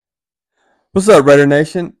What's up, Raider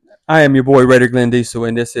Nation? I am your boy Raider Glenn Diesel,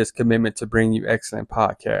 and this is Commitment to bring you excellent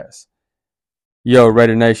podcasts. Yo,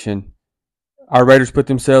 Raider Nation, our Raiders put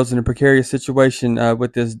themselves in a precarious situation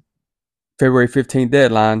with this February 15th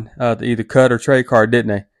deadline to either cut or trade Carr, didn't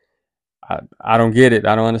they? I don't get it.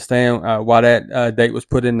 I don't understand why that date was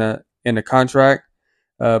put in the contract,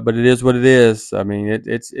 but it is what it is. I mean,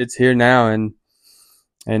 it's here now, and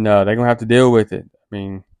they're gonna have to deal with it.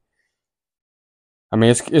 I mean,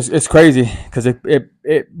 it's crazy because it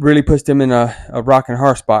really puts them in a rock and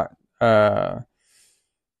hard spot.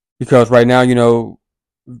 Because right now,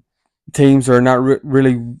 teams are not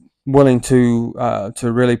really willing to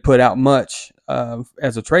really put out much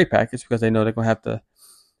as a trade package because they know they're going to have to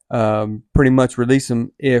pretty much release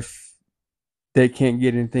them if they can't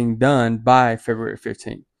get anything done by February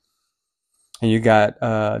 15th. And you got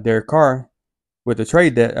Derek Carr with a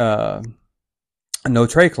trade that a no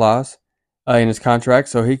trade clause in his contract,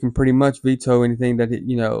 so he can pretty much veto anything that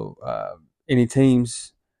any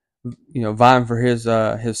teams vying for his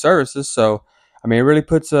services. So I mean, it really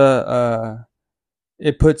puts it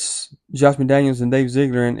puts Josh McDaniels and Dave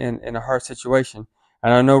Ziegler in a hard situation.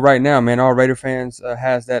 And I know right now, man, all Raider fans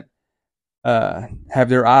have their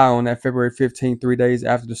eye on that February 15th, 3 days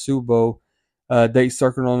after the Super Bowl date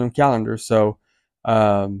circled on them calendars. So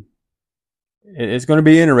um, it's going to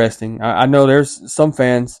be interesting. I know there's some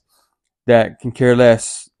fans that can care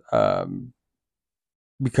less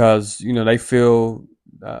because they feel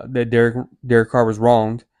that Derek Carr was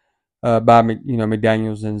wronged by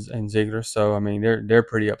McDaniels and Ziegler. So I mean they're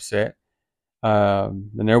pretty upset,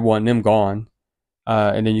 and they're wanting them gone.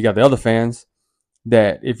 And then you got the other fans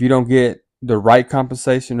that if you don't get the right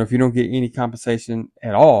compensation, or if you don't get any compensation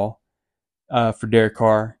at all for Derek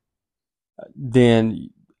Carr,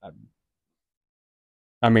 then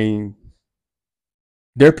I mean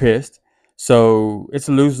they're pissed. So it's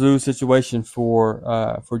a lose-lose situation for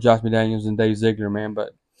Josh McDaniels and Dave Ziegler, man.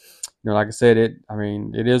 But like I said, it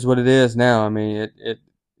is what it is now. I mean, it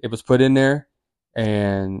was put in there,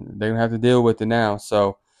 and they're gonna have to deal with it now.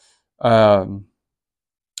 So, I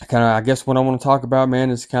guess what I want to talk about, man,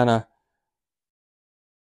 is kind of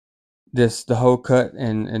the whole cut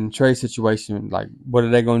and trade situation. Like, what are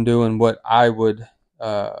they gonna do, and what I would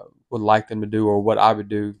like them to do, or what I would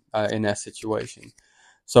do in that situation.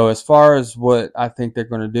 So, as far as what I think they're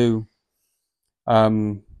gonna do,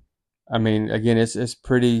 um, I mean, again, it's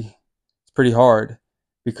pretty hard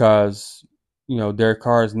because Derek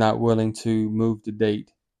Carr is not willing to move the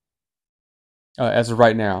date as of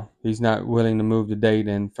right now. He's not willing to move the date,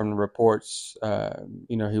 and from the reports,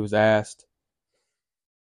 he was asked,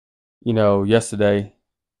 yesterday,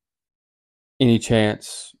 any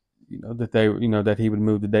chance, that he would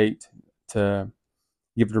move the date to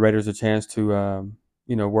give the Raiders a chance to,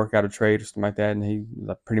 work out a trade or something like that, and he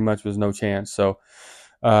pretty much was no chance. So,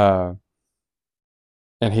 uh,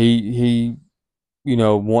 and he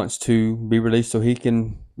wants to be released so he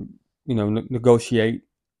can, negotiate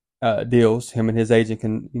deals. Him and his agent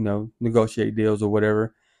can, negotiate deals or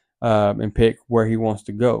whatever, and pick where he wants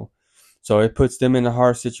to go. So it puts them in a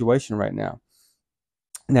hard situation right now.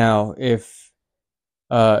 Now, if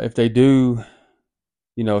they do,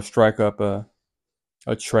 strike up a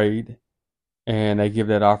trade and they give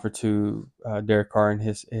that offer to Derek Carr and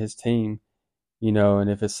his team, and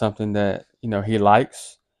if it's something that he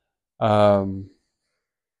likes, um,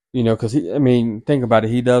 because I mean, think about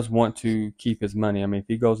it. He does want to keep his money. I mean, if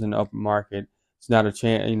he goes in the open market, it's not a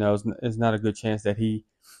chance. It's not a good chance that he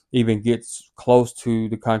even gets close to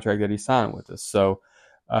the contract that he signed with us. So,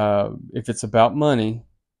 if it's about money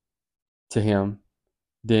to him,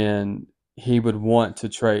 then he would want to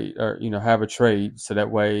trade or have a trade, so that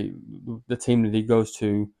way the team that he goes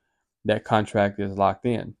to, that contract is locked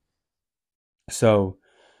in. So,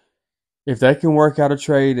 if they can work out a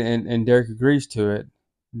trade and Derek agrees to it,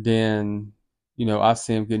 then I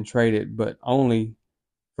see him getting traded, but only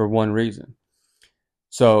for one reason.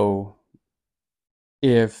 So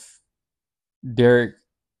if Derek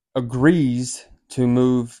agrees to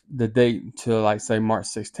move the date to, like, say, March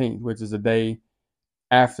 16th, which is the day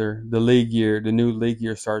after the new league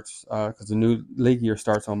year starts, because the new league year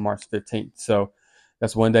starts on March 15th. So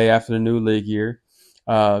that's one day after the new league year.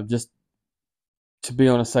 Just to be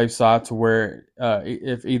on a safe side, to where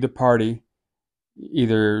if either party,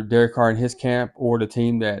 either Derek Carr and his camp or the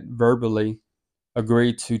team that verbally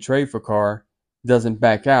agreed to trade for Carr, doesn't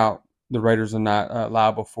back out, the Raiders are not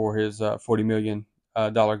liable for his $40 million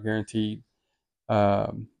guaranteed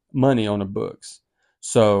money on the books.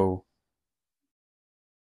 So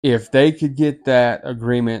if they could get that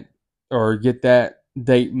agreement or get that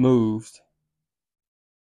date moved,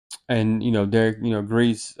 and Derek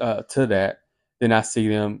agrees to that, then I see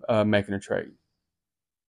them making a trade.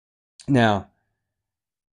 Now,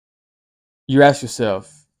 you ask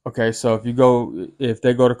yourself, okay, so if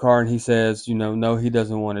they go to Carr and he says, no, he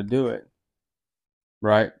doesn't want to do it,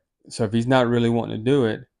 right? So if he's not really wanting to do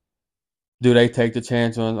it, do they take the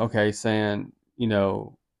chance on, okay, saying,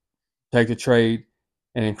 take the trade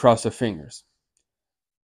and then cross their fingers?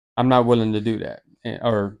 I'm not willing to do that.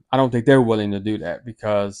 Or I don't think they're willing to do that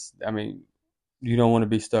because, you don't want to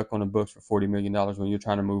be stuck on the books for $40 million when you're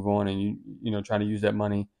trying to move on and trying to use that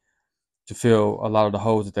money to fill a lot of the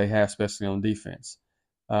holes that they have, especially on defense.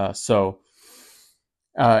 And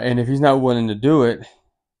if he's not willing to do it,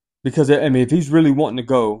 because if he's really wanting to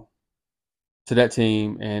go to that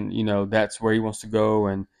team and that's where he wants to go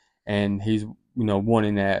and he's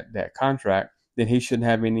wanting that contract, then he shouldn't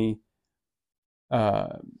have any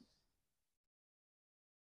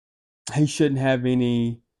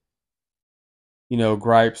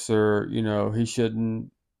gripes, or he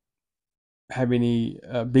shouldn't have any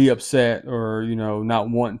be upset or not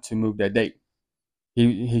want to move that date.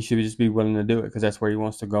 He should just be willing to do it because that's where he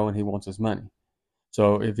wants to go and he wants his money.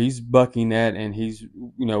 So if he's bucking that and he's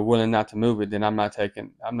willing not to move it, then I'm not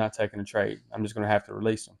taking a trade. I'm just going to have to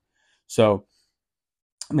release him. So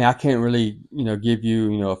I can't really give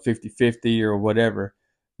you a 50-50 or whatever.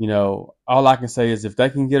 All I can say is if they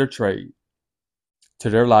can get a trade to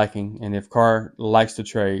their liking, and if Carr likes the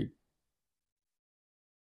trade,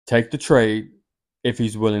 take the trade if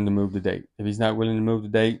he's willing to move the date. If he's not willing to move the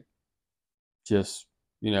date, just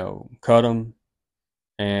cut him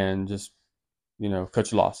and just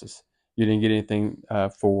cut your losses. You didn't get anything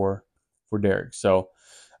for Derek. So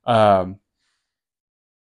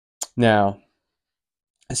now,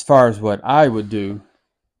 as far as what I would do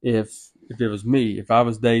if it was me, if I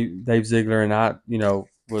was Dave Ziegler and I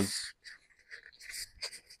was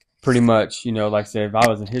pretty much like I said, if I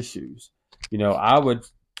was in his shoes, I would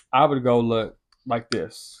go look like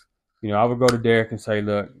this. I would go to Derek and say,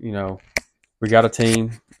 look, we got a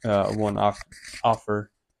team, one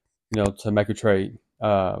offer, to make a trade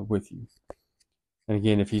with you. And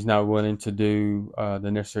again, if he's not willing to do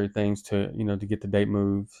the necessary things to to get the date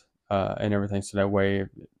moved and everything, so that way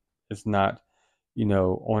it's not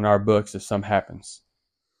on our books if something happens,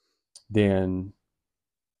 then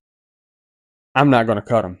I'm not going to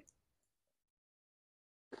cut him.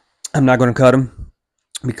 I'm not going to cut him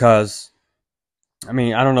because I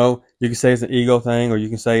don't know. You can say it's an ego thing, or you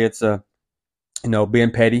can say it's a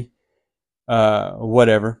being petty,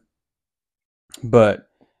 whatever. But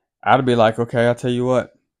I'd be like, okay, I'll tell you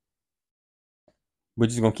what, we're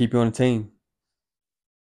just gonna keep you on the team,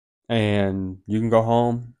 and you can go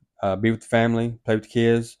home, be with the family, play with the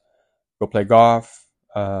kids, go play golf,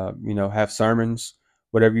 have sermons,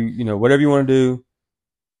 whatever whatever you want to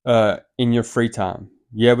do in your free time.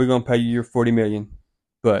 Yeah, we're gonna pay you your $40 million,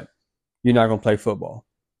 but you're not gonna play football.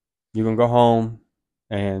 You're gonna go home,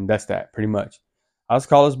 and that's that, pretty much. I'll just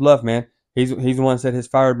call his bluff, man. He's the one that said his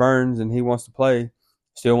fire burns, and he wants to play.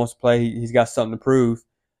 Still wants to play. He's got something to prove.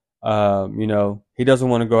 He doesn't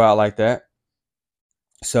want to go out like that.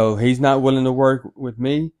 So he's not willing to work with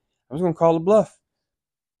me. I'm just gonna call a bluff.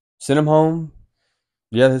 Send him home.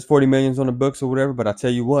 Yeah, his $40 million's on the books or whatever. But I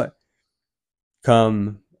tell you what,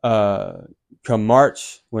 come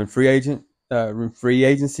March when free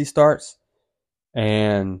agency starts,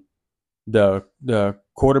 and the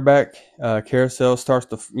quarterback carousel starts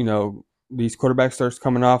to these quarterbacks starts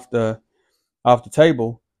coming off the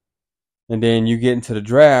table, and then you get into the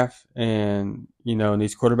draft, and and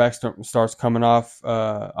these quarterbacks starts coming off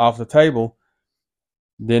the table.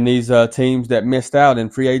 Then these teams that missed out in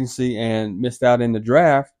free agency and missed out in the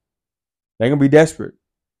draft, they're gonna be desperate.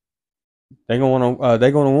 They're gonna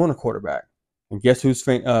want a quarterback, and guess whose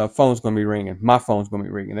phone's gonna be ringing? My phone's gonna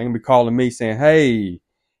be ringing. They're gonna be calling me saying, "Hey,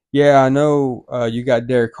 yeah, I know you got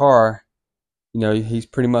Derek Carr. He's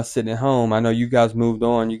pretty much sitting at home. I know you guys moved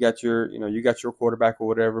on. You got your quarterback or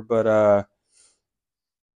whatever, but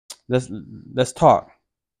let's talk."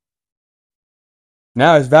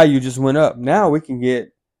 Now his value just went up. Now we can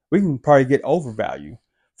probably get overvalue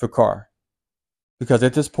for Carr, because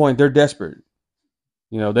at this point they're desperate.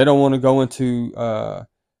 They don't want to go into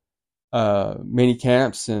mini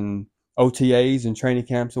camps and OTAs and training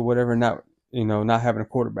camps or whatever, not having a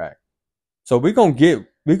quarterback. So we're gonna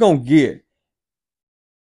get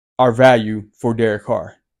our value for Derek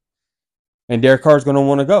Carr. And Derek Carr is going to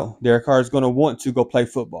want to go. Derek Carr is going to want to go play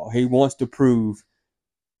football. He wants to prove,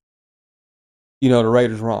 the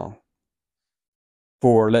Raiders wrong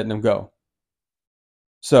for letting him go.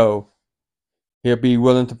 So he'll be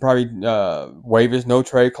willing to probably waive his no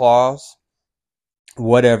trade clause,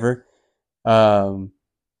 whatever. And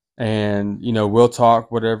and we'll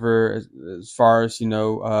talk whatever as far as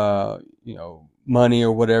money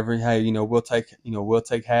or whatever. Hey, we'll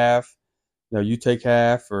take half. You take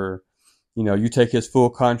half, or you take his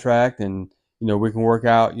full contract, and we can work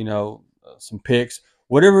out some picks,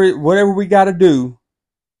 whatever we got to do.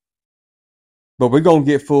 But we're gonna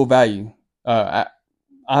get full value.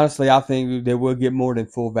 Honestly, I think they will get more than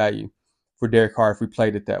full value for Derek Carr if we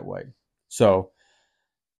played it that way. So,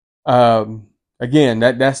 again,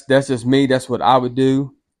 that's just me. That's what I would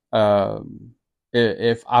do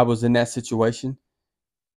if I was in that situation.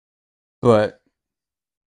 But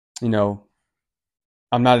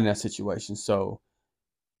I'm not in that situation, so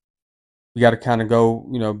we got to kind of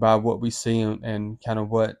go, by what we see and kind of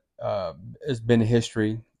what has been the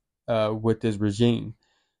history with this regime.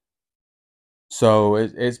 So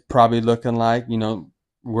it's probably looking like,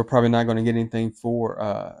 we're probably not going to get anything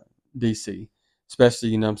for DC,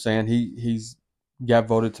 especially, what I'm saying, he's got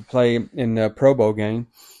voted to play in the Pro Bowl game,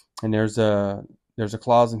 and there's a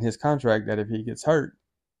clause in his contract that if he gets hurt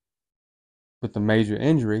with a major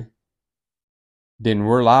injury, then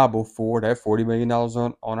we're liable for that $40 million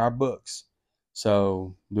on our books.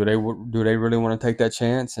 So do they really want to take that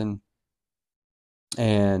chance and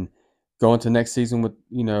go into next season with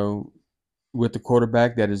with the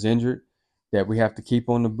quarterback that is injured, that we have to keep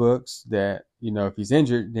on the books, that if he's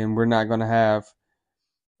injured, then we're not going to have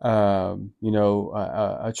a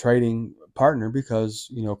trading partner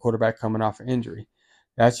because quarterback coming off an injury.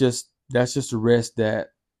 That's just a risk that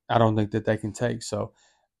I don't think that they can take. So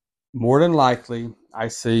more than likely, I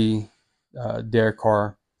see Derek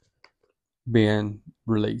Carr being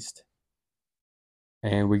released,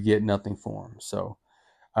 and we get nothing for him. So,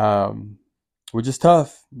 which is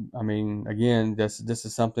tough. I mean, again, this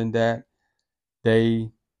is something that they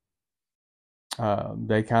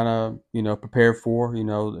kind of prepare for.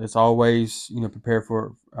 It's always prepare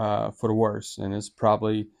for the worst, and it's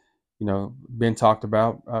probably been talked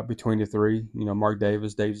about between the three. Mark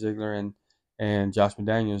Davis, Dave Ziegler, and Josh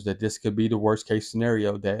McDaniels, that this could be the worst case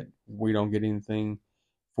scenario, that we don't get anything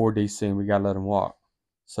for DC and we got to let them walk.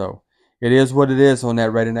 So it is what it is on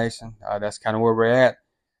that Raider Nation. That's kind of where we're at.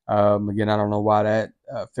 Again, I don't know why that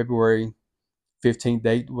February 15th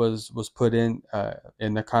date was put in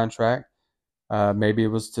the contract. Maybe it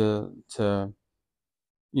was to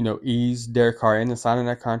ease Derek Carr into signing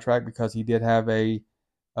that contract, because he did have it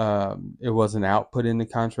was an out put in the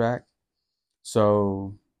contract.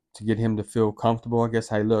 So to get him to feel comfortable, I guess,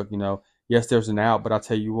 hey, look, yes, there's an out, but I'll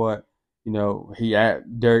tell you what,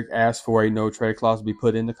 Derek asked for a no trade clause to be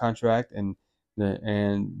put in the contract, and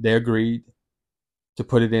they agreed to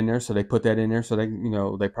put it in there. So they put that in there. So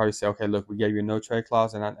they probably say, okay, look, we gave you a no trade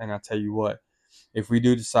clause, and I tell you what, if we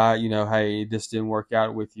do decide, hey, this didn't work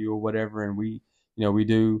out with you or whatever, and we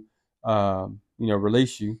do,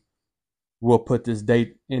 release you, we'll put this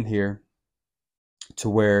date in here to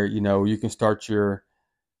where, you can start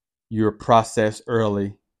your process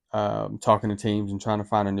early, talking to teams and trying to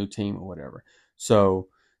find a new team or whatever. So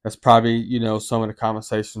that's probably, some of the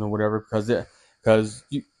conversation or whatever, because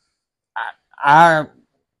I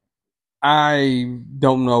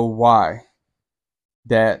don't know why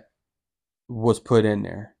that was put in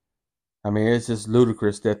there. I mean, it's just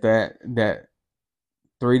ludicrous that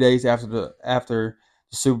 3 days after the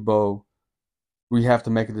Super Bowl, we have to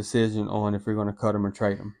make a decision on if we're going to cut them or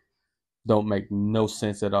trade them. Don't make no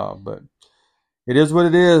sense at all. But it is what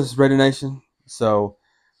it is, Raider Nation. So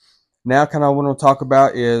now, kind of what I want to talk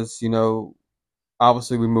about is,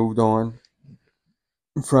 obviously we moved on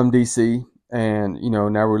from DC, and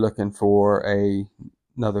now we're looking for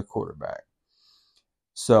another quarterback.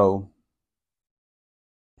 So,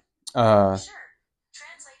 sure.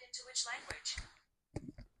 Translate into which language?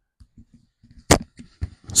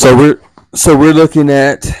 So we're looking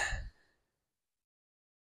at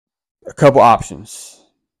a couple options.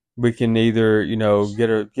 We can either get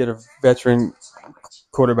a veteran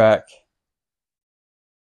quarterback,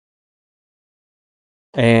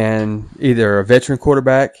 and either a veteran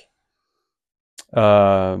quarterback,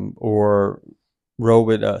 or roll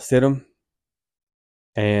with Stidham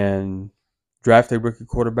and draft a rookie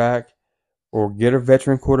quarterback, or get a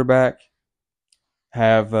veteran quarterback,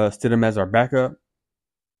 have Stidham as our backup,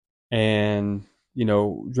 and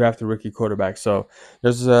draft a rookie quarterback. So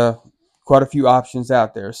there's quite a few options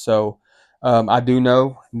out there. So I do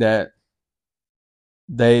know that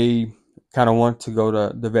they kind of want to go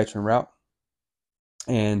the veteran route,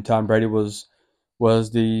 and Tom Brady was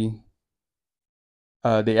the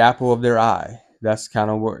apple of their eye. That's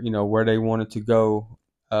kind of where they wanted to go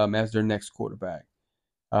as their next quarterback.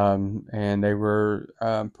 And they were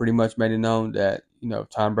pretty much made it known that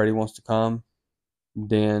Tom Brady wants to come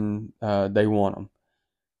then they want him.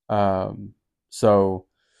 So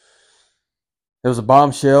there was a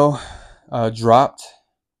bombshell dropped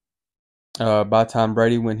by Tom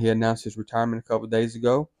Brady when he announced his retirement a couple of days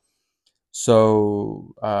ago.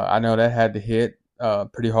 So I know that had to hit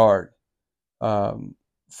pretty hard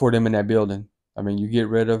for them in that building. I mean, you get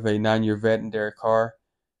rid of a 9-year vet in Derek Carr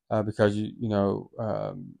because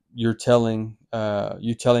you're telling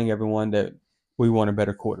everyone that we want a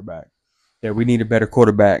better quarterback, that we need a better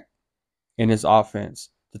quarterback in this offense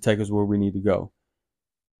to take us where we need to go.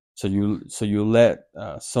 So you let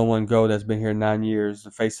someone go that's been here 9 years,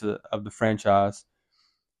 the face of the franchise,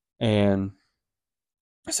 and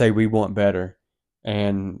say we want better,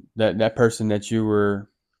 and that person that you were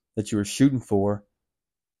shooting for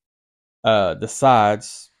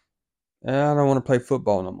decides, I don't want to play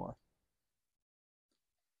football no more.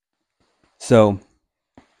 So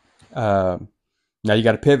now you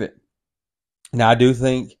got to pivot. Now I do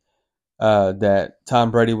think that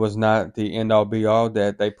Tom Brady was not the end all be all,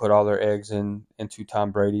 that they put all their eggs into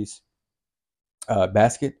Tom Brady's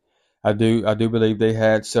basket. I do believe they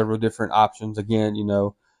had several different options. Again,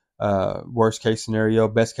 worst case scenario,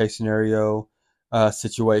 best case scenario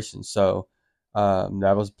situation. So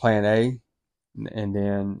that was plan A, and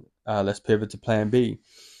then let's pivot to plan B.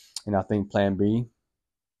 And I think plan B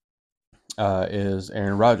is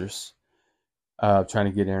Aaron Rodgers, trying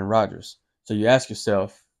to get Aaron Rodgers. So you ask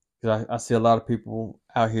yourself, because I see a lot of people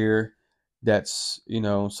out here that's,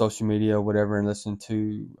 social media or whatever, and listen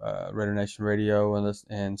to Raider Nation Radio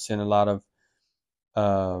and send a lot of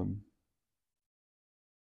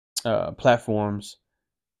platforms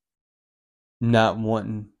not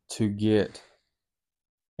wanting to get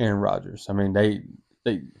Aaron Rodgers. I mean, they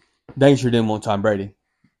sure didn't want Tom Brady.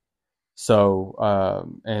 So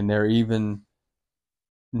and they're even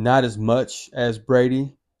not as much as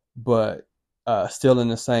Brady, but still in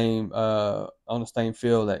the same on the same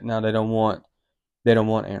field that now they don't want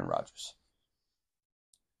Aaron Rodgers.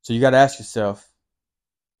 So you got to ask yourself,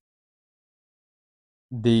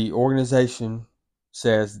 the organization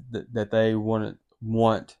says that they want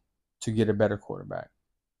to get a better quarterback.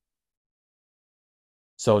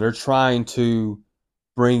 So they're trying to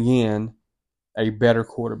bring in a better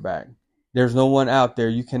quarterback. There's no one out there.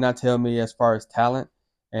 You cannot tell me, as far as talent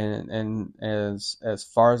and as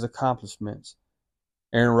far as accomplishments,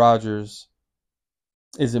 Aaron Rodgers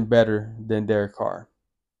isn't better than Derek Carr.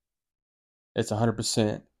 It's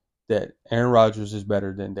 100% that Aaron Rodgers is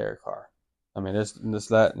better than Derek Carr. I mean, let's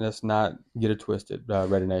not get it twisted,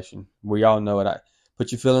 Raider Nation. We all know it.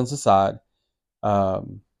 Put your feelings aside,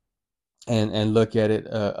 and look at it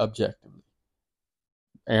objectively.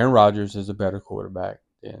 Aaron Rodgers is a better quarterback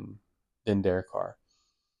than Derek Carr.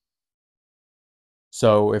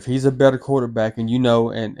 So if he's a better quarterback, and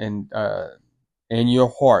in your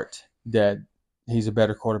heart that he's a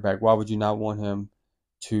better quarterback, why would you not want him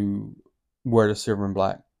to wear the silver and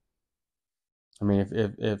black? I mean,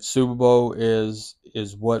 if Super Bowl is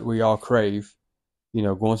what we all crave,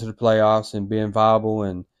 going to the playoffs and being viable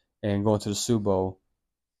and going to the Super Bowl,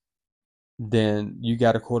 then you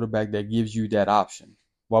got a quarterback that gives you that option.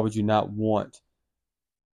 Why would you not want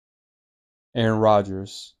Aaron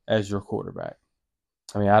Rodgers as your quarterback?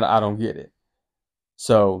 I mean, I don't get it.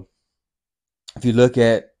 So if you look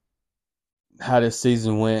at how this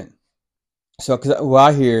season went, because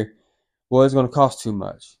I hear, well, it's going to cost too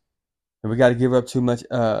much, and we got to give up too much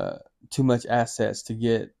assets to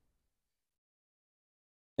get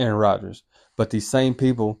Aaron Rodgers. But these same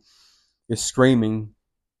people is screaming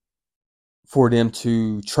for them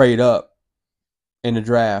to trade up in the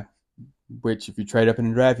draft, which if you trade up in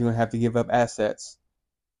the draft, you're going to have to give up assets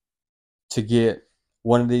to get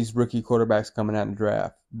one of these rookie quarterbacks coming out in the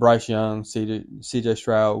draft. Bryce Young, CJ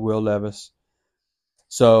Stroud, Will Levis.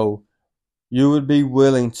 So you would be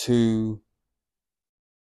willing to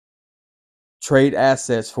trade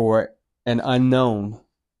assets for an unknown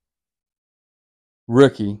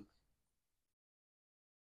rookie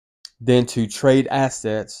than to trade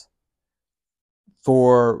assets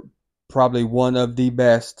for probably one of the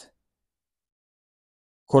best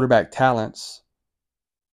quarterback talents,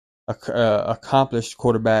 accomplished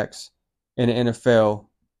quarterbacks in the NFL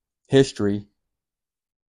history,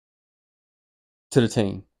 to the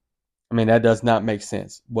team. I mean, that does not make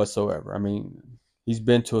sense whatsoever. I mean, he's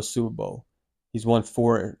been to a Super Bowl. He's won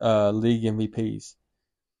 4 league MVPs.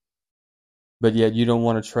 But yet you don't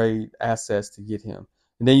want to trade assets to get him.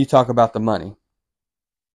 And then you talk about the money.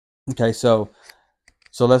 Okay, so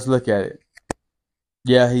let's look at it.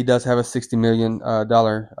 Yeah, he does have a $60 million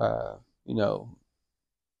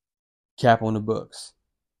cap on the books.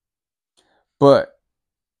 But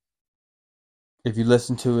if you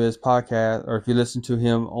listen to his podcast, or if you listen to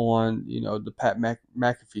him on, the Pat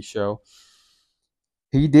McAfee show,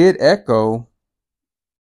 he did echo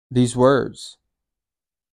these words,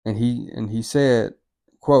 and he said,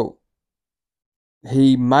 quote,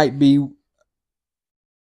 he might be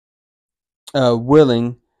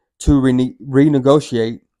willing to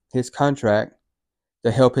renegotiate his contract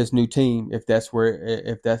to help his new team if that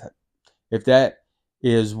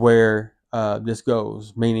is where this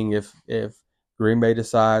goes. Meaning, if Green Bay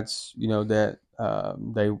decides, that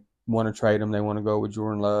they want to trade him, they want to go with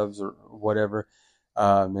Jordan Loves or whatever,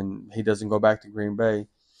 and he doesn't go back to Green Bay.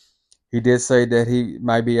 He did say that he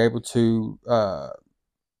might be able to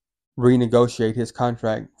renegotiate his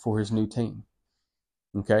contract for his new team.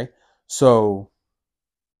 Okay, so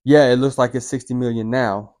yeah, it looks like it's 60 million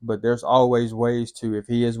now, but there's always ways to, if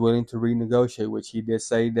he is willing to renegotiate, which he did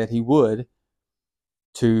say that he would,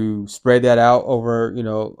 to spread that out over,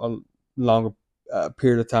 a longer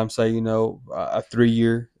period of time, say, a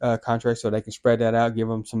 3-year contract, so they can spread that out, give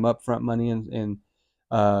them some upfront money and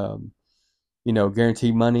um,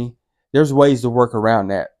 guaranteed money. There's ways to work around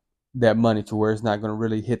that money to where it's not going to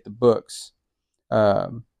really hit the books.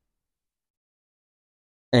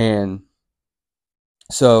 And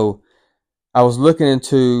so I was looking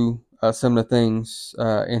into some of the things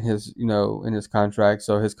in his contract.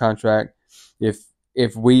 So his contract,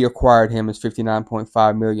 if we acquired him, is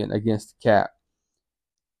 $59.5 million against the cap.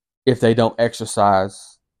 If they don't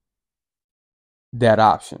exercise that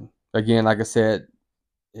option, again, like I said,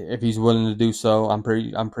 if he's willing to do so, I'm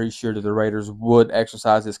pretty sure that the Raiders would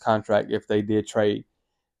exercise his contract if they did trade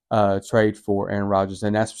for Aaron Rodgers,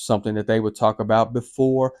 and that's something that they would talk about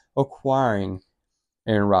before acquiring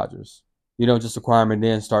Aaron Rodgers. You don't just acquire him and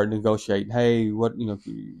then start negotiating. Hey, what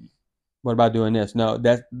about doing this? No,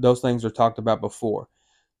 those things are talked about before.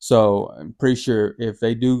 So I'm pretty sure if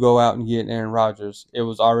they do go out and get Aaron Rodgers, it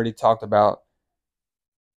was already talked about.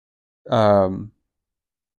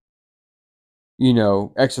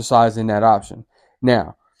 Exercising that option.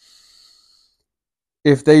 Now,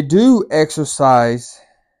 if they do exercise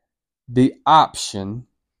the option,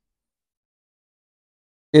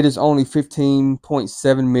 it is only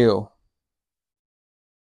 15.7 mil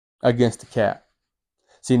against the cap.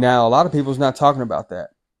 See, now a lot of people's not talking about that.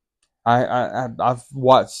 I've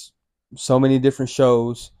watched so many different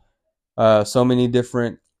shows, so many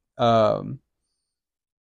different, the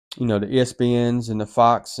ESPNs and the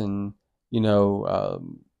Fox and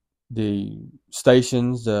the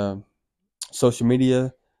stations, social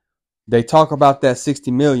media. They talk about that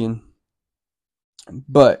 60 million,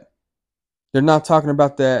 but they're not talking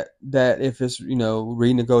about that if it's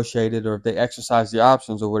renegotiated or if they exercise the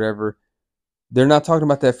options or whatever. They're not talking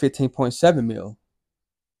about that 15.7 mil.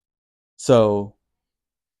 So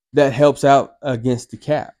that helps out against the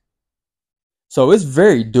cap. So it's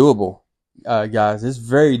very doable, guys. It's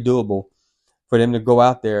very doable for them to go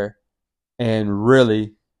out there and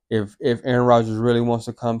really, if Aaron Rodgers really wants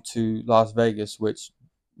to come to Las Vegas, which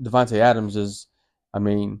Davante Adams is,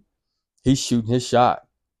 he's shooting his shot.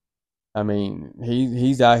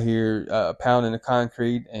 He's out here pounding the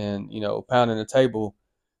concrete and pounding the table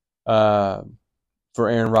for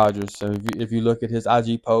Aaron Rodgers. So if you look at his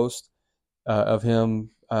IG post of him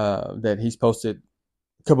that he's posted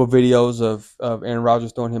a couple of videos of Aaron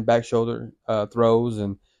Rodgers throwing him back shoulder throws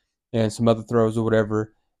and some other throws or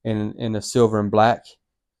whatever in the silver and black.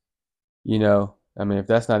 If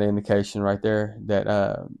that's not an indication right there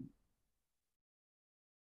that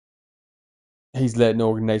he's letting the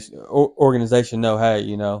organization know, hey,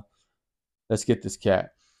 let's get this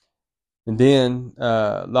cat. And then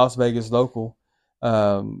Las Vegas local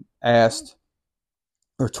asked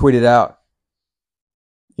or tweeted out,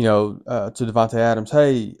 to Davante Adams,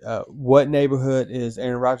 hey, what neighborhood is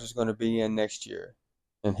Aaron Rodgers going to be in next year?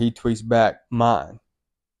 And he tweets back, mine,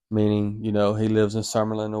 meaning, he lives in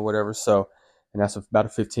Summerlin or whatever. So, and that's about a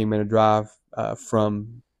 15-minute drive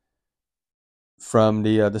from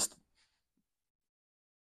the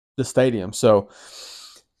stadium. So,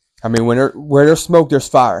 where there's smoke, there's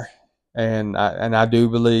fire, and I do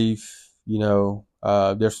believe,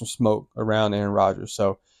 there's some smoke around Aaron Rodgers.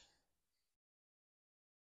 So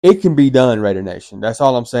it can be done, Raider Nation. That's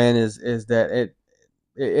all I'm saying is that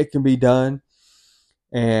it can be done,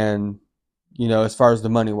 and as far as the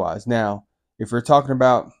money wise. Now, if we're talking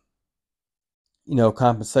about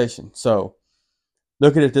compensation, so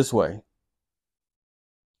look at it this way.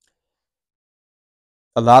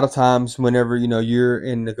 A lot of times, whenever you're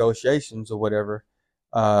in negotiations or whatever,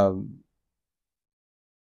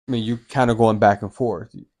 you're kind of going back and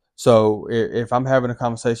forth. So if I'm having a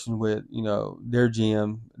conversation with their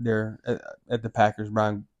GM, they're at the Packers,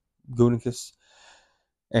 Brian Gutekunst,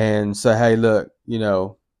 and say, hey, look,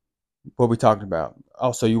 what we talked about.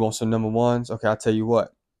 Also, you want some number ones? Okay, I'll tell you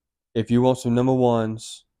what. If you want some number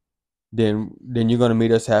ones, then you're going to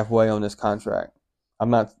meet us halfway on this contract. I'm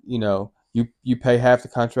not, you pay half the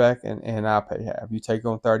contract and I'll pay half. You take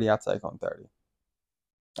on 30, I'll take on 30.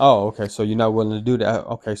 Oh, okay. So you're not willing to do that.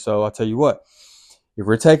 Okay, so I'll tell you what. If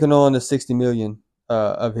we're taking on the 60 million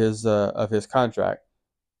of his contract,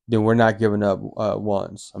 then we're not giving up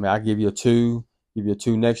ones. I mean, I give you a two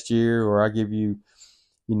next year, or I give you,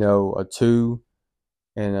 a two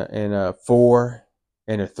and a four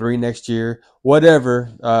and a three next year, whatever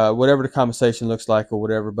the compensation looks like or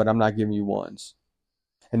whatever. But I'm not giving you ones,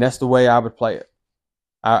 and that's the way I would play it.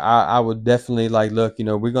 I would definitely like, look,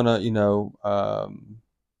 we're gonna, you know,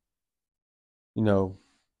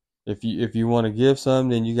 if you want to give some,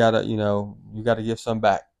 then you gotta give some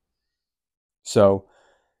back. So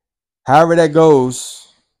however that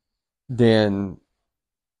goes, then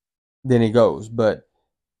it goes. But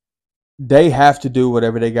they have to do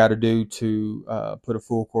whatever they got to do to put a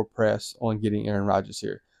full court press on getting Aaron Rodgers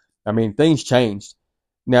here. I mean, things changed.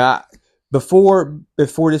 Now, before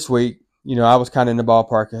this week, I was kind of in the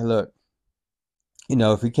ballpark. And look,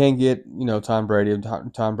 if we can't get Tom Brady,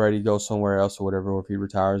 if Tom Brady goes somewhere else or whatever, or if he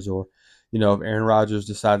retires, or if Aaron Rodgers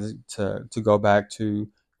decides to go back to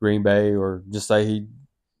Green Bay, or just say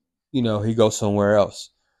he goes somewhere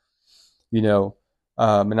else,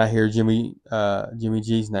 and I hear Jimmy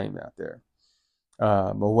G's name out there.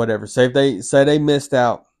 Or whatever. Say they missed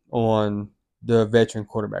out on the veteran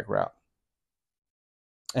quarterback route,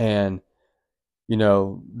 and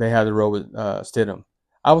they had to roll with Stidham.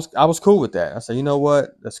 I was cool with that. I said, you know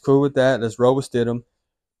what? That's cool with that. Let's roll with Stidham.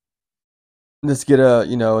 Let's get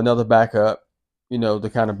another backup.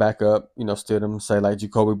 The kind of backup. Stidham, say like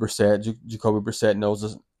Jacoby Brissett. Jacoby Brissett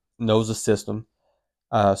knows the system.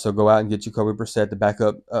 So go out and get Jacoby Brissett to back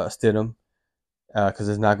up Stidham, because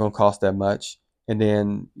it's not going to cost that much. And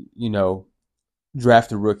then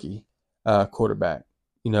draft a rookie quarterback,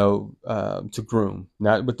 to groom,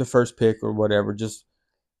 not with the first pick or whatever, just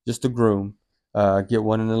to groom, get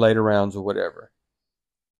one in the later rounds or whatever.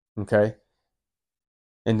 Okay,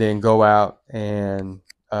 and then go out and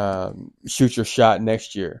shoot your shot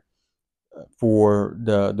next year for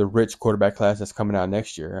the rich quarterback class that's coming out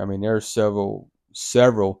next year. I mean, there are several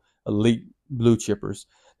elite blue chippers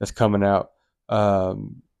that's coming out.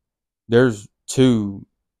 There's two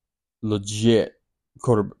legit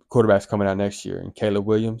quarterbacks coming out next year, and Caleb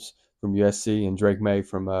Williams from USC and Drake May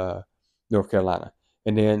from North Carolina.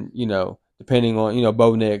 And then, depending on,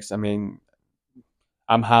 Bo Nix. I mean,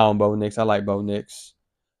 I'm high on Bo Nix. I like Bo Nix.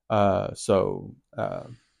 So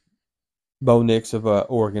Bo Nix of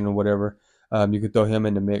Oregon or whatever, you could throw him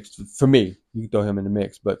in the mix. For me, you could throw him in the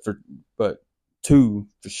mix, but two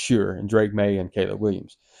for sure, and Drake May and Caleb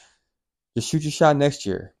Williams. Just shoot your shot next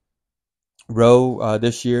year. Row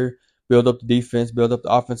this year. Build up the defense, build up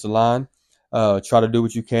the offensive line. Try to do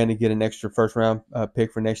what you can to get an extra first round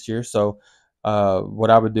pick for next year. So what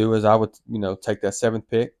I would do is I would take that 7th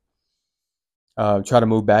pick. Try to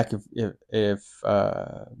move back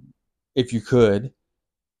if you could.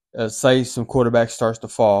 Say some quarterback starts to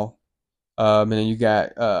fall, and then you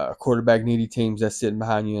got quarterback needy teams that's sitting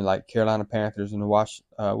behind you, like Carolina Panthers and the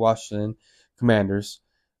Washington Commanders.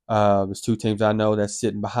 There's two teams I know that's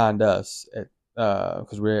sitting behind us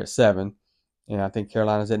because we're at 7, and I think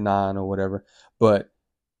Carolina's at 9 or whatever. But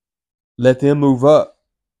let them move up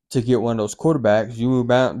to get one of those quarterbacks. You move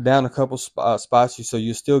down a couple spots, so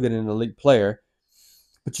you still get an elite player,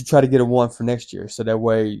 but you try to get a one for next year. So that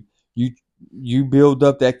way you build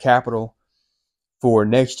up that capital for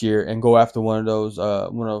next year and go after one of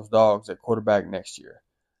those dogs at quarterback next year.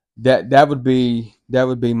 That would be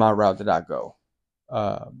my route that I go.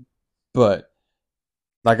 But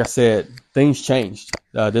like I said, things changed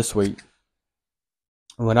this week.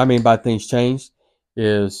 And what I mean by things changed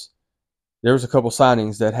is there was a couple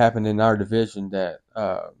signings that happened in our division that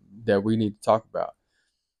we need to talk about.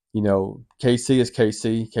 KC is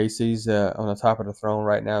KC. KC's on the top of the throne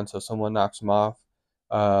right now until someone knocks them off.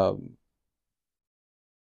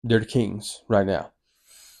 They're the Kings right now.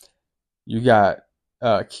 You got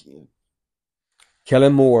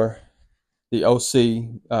Kellen Moore, the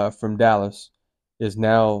OC from Dallas, is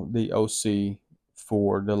now the OC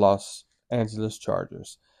for the Los Angeles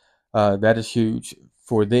Chargers. That is huge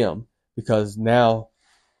for them because now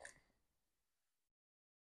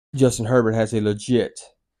Justin Herbert has a legit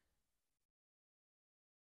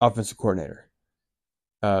offensive coordinator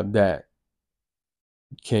that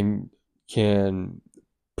can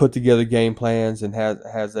put together game plans and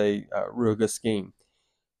has a real good scheme.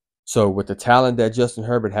 So with the talent that Justin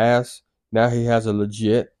Herbert has, Now he has a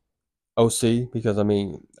legit OC because I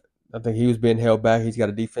mean, I think he was being held back. He's got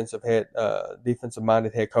a defensive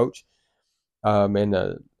minded head coach, and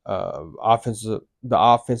the offensive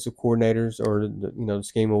coordinators or the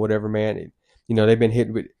scheme or whatever. Man, they've been hit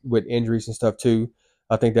with injuries and stuff too.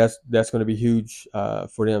 I think that's going to be huge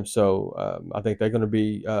for them. So I think they're going to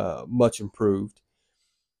be much improved.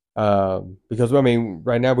 Because I mean,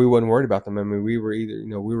 right now we wasn't worried about them. I mean, we were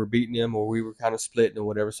either we were beating them or we were kind of splitting or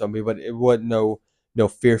whatever. So I mean, but it wasn't no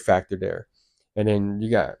fear factor there. And then you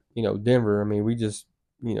got Denver. I mean, we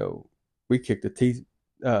kicked the teeth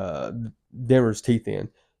Denver's teeth in.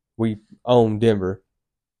 We own Denver,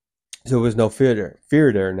 so there was no fear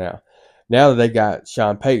there now. Now that they got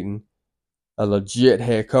Sean Payton, a legit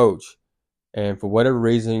head coach, and for whatever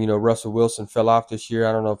reason, Russell Wilson fell off this year.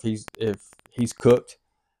 I don't know if he's cooked,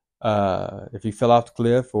 if he fell off the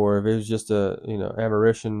cliff, or if it was just a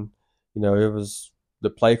aberration. It was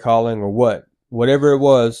the play calling or whatever it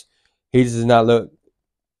was. He does not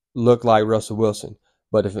look like Russell Wilson.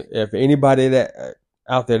 But if anybody that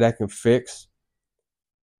out there that can fix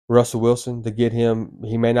Russell Wilson to get him,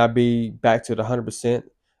 he may not be back to the 100%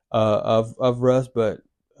 of Russ, but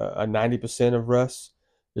a 90% of Russ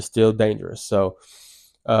is still dangerous. So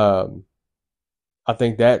um, I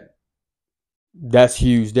think that's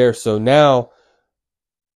huge there. So now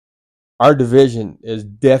our division is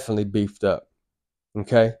definitely beefed up.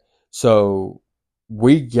 Okay, so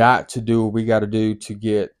we got to do what we got to do to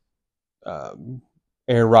get Aaron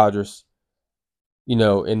Rodgers, in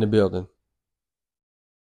the building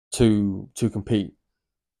to compete.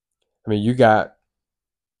 I mean, you got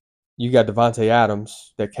Devontae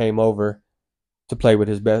Adams that came over to play with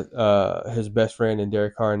his best friend and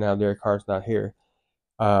Derek Carr. Now Derek Carr's not here,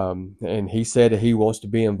 and he said that he wants to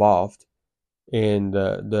be involved in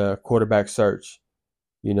the quarterback search.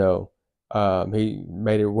 He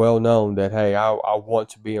made it well known that hey, I want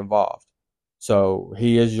to be involved. So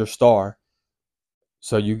he is your star.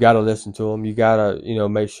 So you got to listen to him. You got to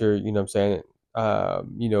make sure what I'm saying.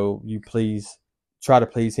 You please try to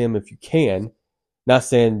please him if you can. Not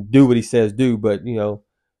saying do what he says do, but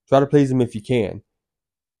try to please him if you can.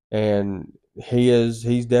 And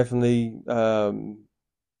he's definitely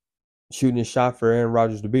shooting a shot for Aaron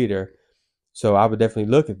Rodgers to be there. So I would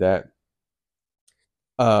definitely look at that.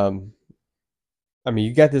 Um, I mean,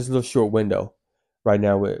 you got this little short window right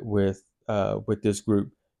now with this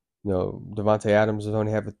group. Devontae Adams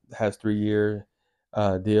has 3 year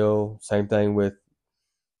deal. Same thing with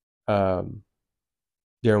um,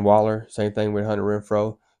 Darren Waller. Same thing with Hunter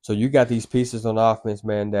Renfrow. So you got these pieces on offense,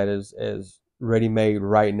 man, that is ready made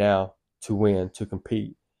right now to win, to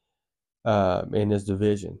compete in this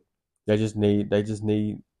division. They just need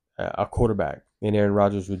a quarterback, and Aaron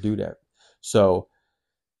Rodgers would do that. So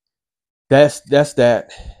that's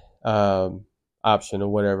that option or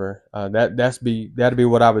whatever. That'd be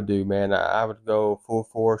what I would do, man. I would go full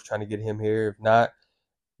force trying to get him here. If not,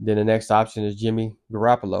 then the next option is Jimmy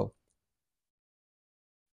Garoppolo.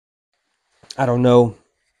 I don't know.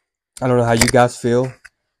 I don't know how you guys feel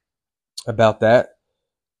about that.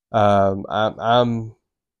 I'm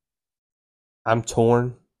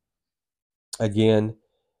torn. Again,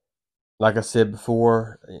 like I said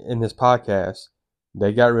before in this podcast,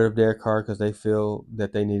 they got rid of Derek Carr because they feel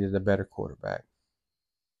that they needed a better quarterback.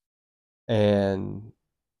 And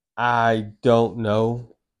I don't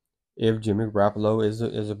know if Jimmy Garoppolo is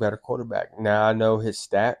a better quarterback. Now I know his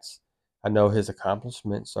stats, I know his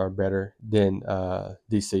accomplishments are better than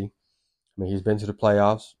DC. I mean, he's been to the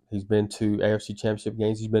playoffs, he's been to AFC Championship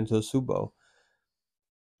games, he's been to the Super Bowl,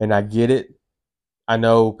 and I get it. I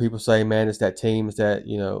know people say, man, it's that team, it's that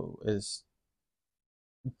is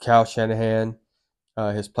Kyle Shanahan,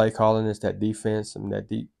 his play calling, is that defense, and that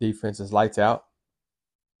defense is lights out.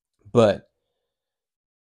 But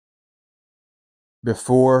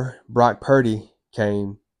before Brock Purdy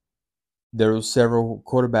came, there were several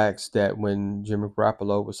quarterbacks that when Jimmy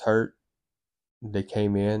Garoppolo was hurt, they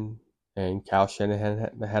came in and Kyle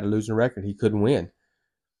Shanahan had a losing record. He couldn't win.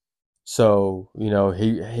 So,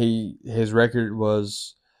 his record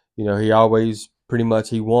was, he always pretty much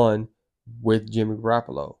he won with Jimmy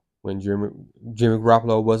Garoppolo. When Jimmy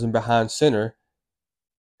Garoppolo wasn't behind center,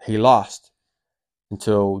 he lost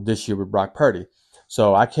until this year with Brock Purdy.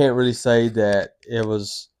 So I can't really say that it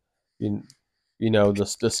was,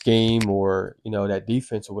 the scheme or that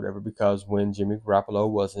defense or whatever, because when Jimmy Garoppolo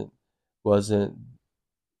wasn't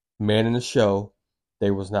manning the show, they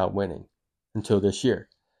was not winning until this year.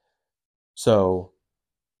 So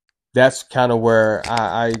that's kind of where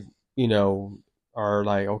I are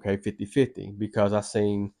like, okay, 50-50, because I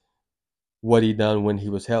seen what he done when he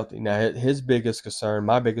was healthy. Now, his biggest concern,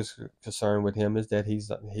 my biggest concern with him is that he's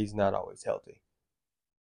not always healthy.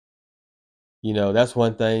 That's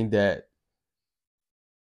one thing that,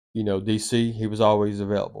 DC, he was always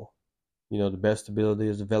available. The best ability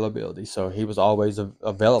is availability. So he was always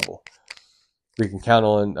available. We can count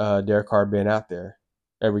on Derek Carr being out there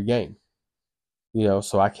every game.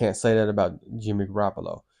 So I can't say that about Jimmy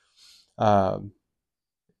Garoppolo.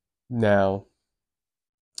 Now,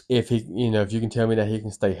 if you can tell me that he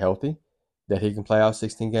can stay healthy, that he can play out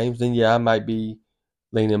 16 games, then yeah, I might be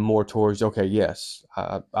leaning more towards, okay, yes,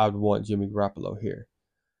 I would want Jimmy Garoppolo here.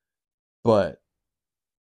 But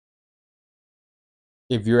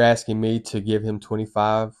if you're asking me to give him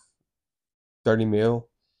 25, 30 mil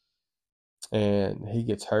and he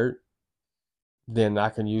gets hurt, then I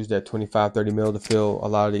can use that 25, 30 mil to fill a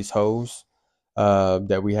lot of these holes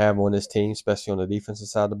that we have on this team, especially on the defensive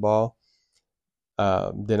side of the ball.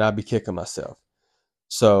 Then I'd be kicking myself.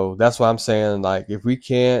 So that's why I'm saying, like, if we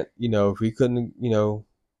can't, if we couldn't,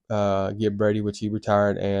 get Brady, which he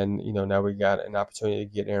retired, and now we got an opportunity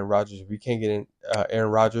to get Aaron Rodgers. If we can't get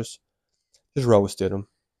Aaron Rodgers, just roll with Stidham.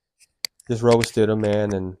 Just roll with Stidham,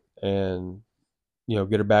 man, and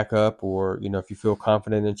get her back up, or if you feel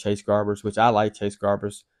confident in Chase Garbers, which I like Chase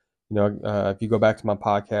Garbers. If you go back to my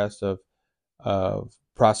podcast of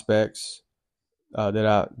prospects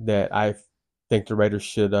that I think the Raiders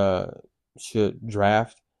should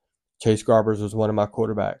draft, Chase Garbers was one of my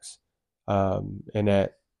quarterbacks in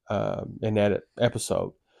that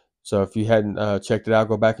episode. So if you hadn't checked it out,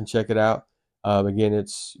 go back and check it out. Again,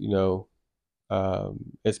 it's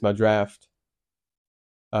it's my draft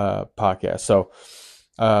podcast. So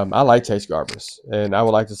I like Chase Garbers, and I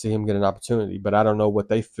would like to see him get an opportunity, but I don't know what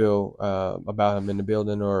they feel about him in the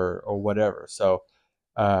building or whatever. So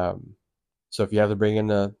if you have to bring in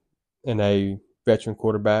a veteran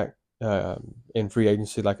quarterback in free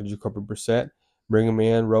agency like a Jacoby Brissett, bring him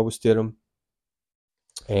in, roll with Stidham,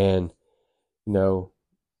 and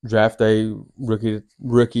draft a rookie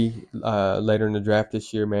later in the draft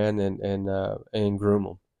this year, man, and groom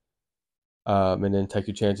them, and then take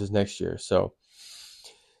your chances next year. So,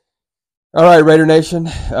 all right, Raider Nation.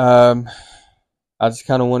 I just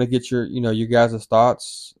kind of want to get you guys'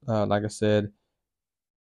 thoughts. Like I said,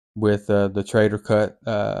 with the trade or cut,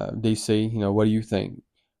 DC. What do you think?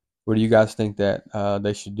 What do you guys think that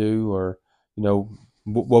they should do, or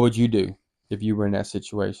what would you do if you were in that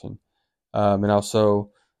situation? And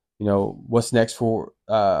also, what's next for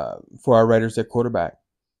our Raiders at quarterback?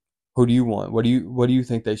 Who do you want? What do you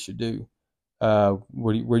think they should do?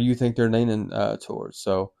 Where do you think they're leaning towards?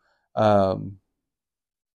 So, that's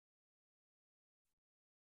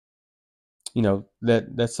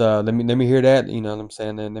let me hear that. You know what I'm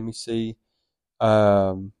saying? And let me see,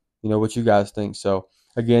 what you guys think. So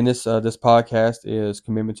again, this podcast is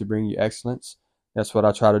commitment to bring you excellence. That's what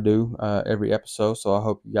I try to do every episode. So I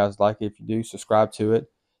hope you guys like it. If you do, subscribe to it.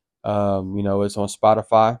 It's on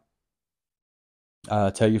Spotify.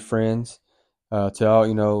 Tell your friends.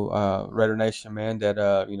 Tell Raider Nation, man, that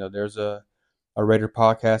there's a Raider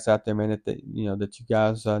podcast out there, man, that you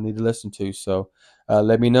guys need to listen to. So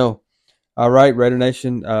let me know. All right, Raider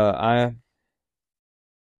Nation. I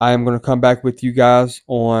am going to come back with you guys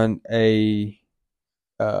on a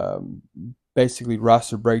basically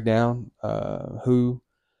roster breakdown, who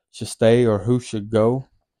should stay or who should go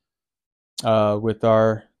with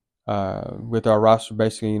our roster.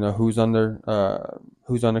 Basically, who's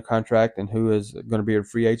under contract and who is going to be a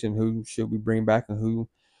free agent, who should we bring back and who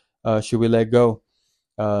should we let go.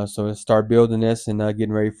 So let's start building this and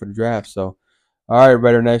getting ready for the draft. So, all right,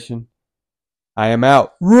 Raider Nation, I am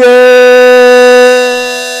out. Raiders,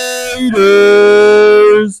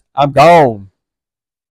 I'm gone.